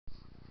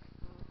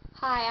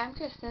Hi, I'm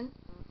Kristen.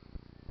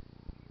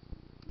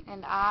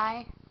 And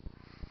I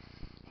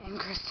am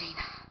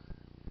Christina.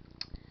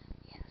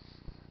 Yes.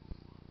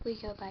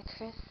 We go by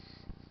Chris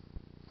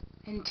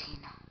And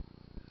Tina.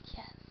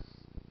 Yes.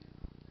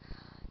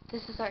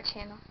 This is our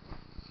channel.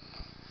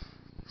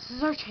 This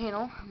is our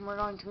channel, and we're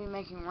going to be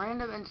making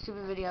random and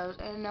stupid videos.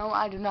 And no,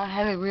 I do not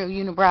have a real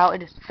unibrow.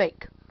 It is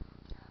fake.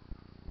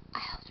 I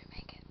helped her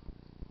make it.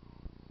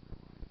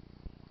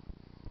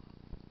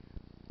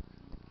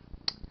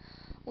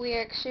 We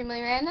are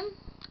extremely random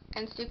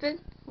and stupid.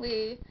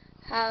 We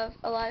have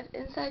a lot of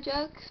inside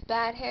jokes,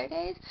 bad hair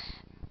days,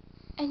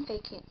 and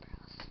fake unibrows.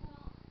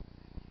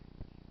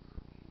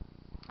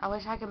 I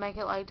wish I could make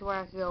it like to where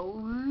I could go.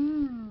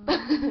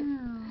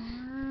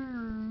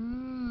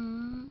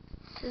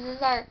 This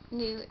is our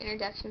new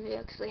introduction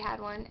video because we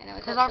had one and it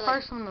was Because up our for like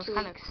first one was 2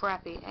 kind of weeks.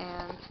 crappy,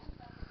 and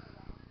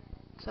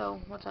so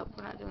what's up?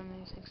 We're not doing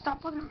anything.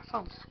 Stop looking at my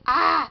phone.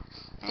 Ah!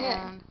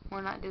 And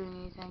we're not doing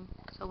anything,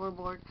 so we're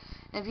bored.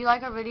 And if you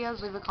like our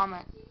videos, leave a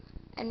comment.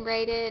 And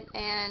rate it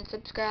and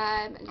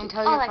subscribe and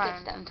tell all your that friends.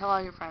 good stuff. And tell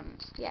all your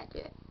friends. Yeah, do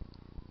it.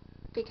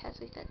 Because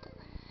we said so.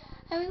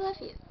 And we love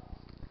you.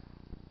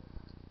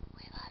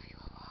 We love you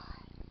a lot.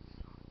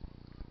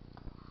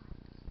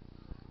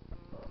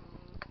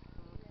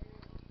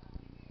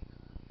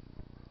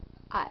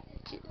 I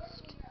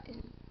just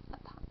in a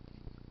pot.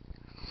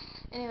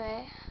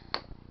 Anyway,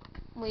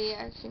 we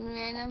are extremely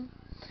random.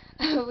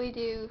 We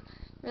do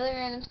really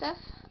random stuff.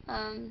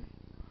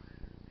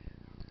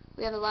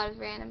 We have a lot of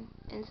random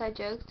inside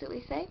jokes that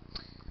we say.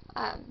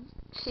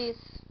 She's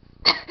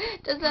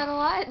does that a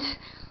lot.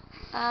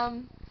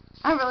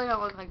 I really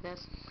don't look like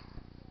this.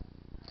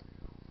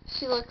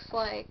 She looks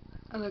like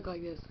I look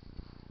like this.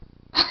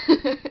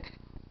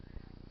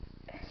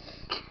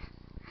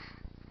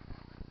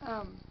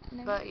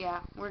 But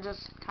yeah, we're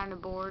just kind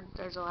of bored.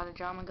 There's a lot of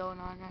drama going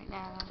on right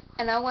now.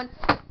 And I want,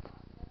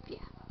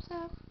 yeah,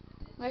 so,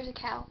 there's a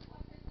cow.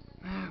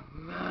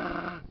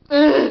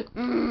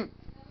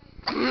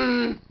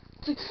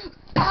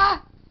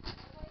 Ah!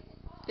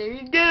 There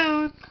you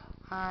go.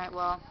 Alright,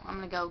 well, I'm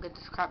gonna go get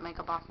this crap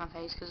makeup off my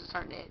face because it's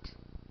starting to itch.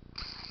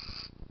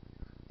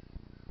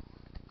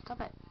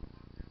 Stop it.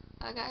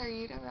 I got her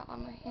unibrow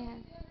on my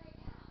hand.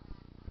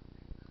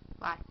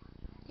 Bye.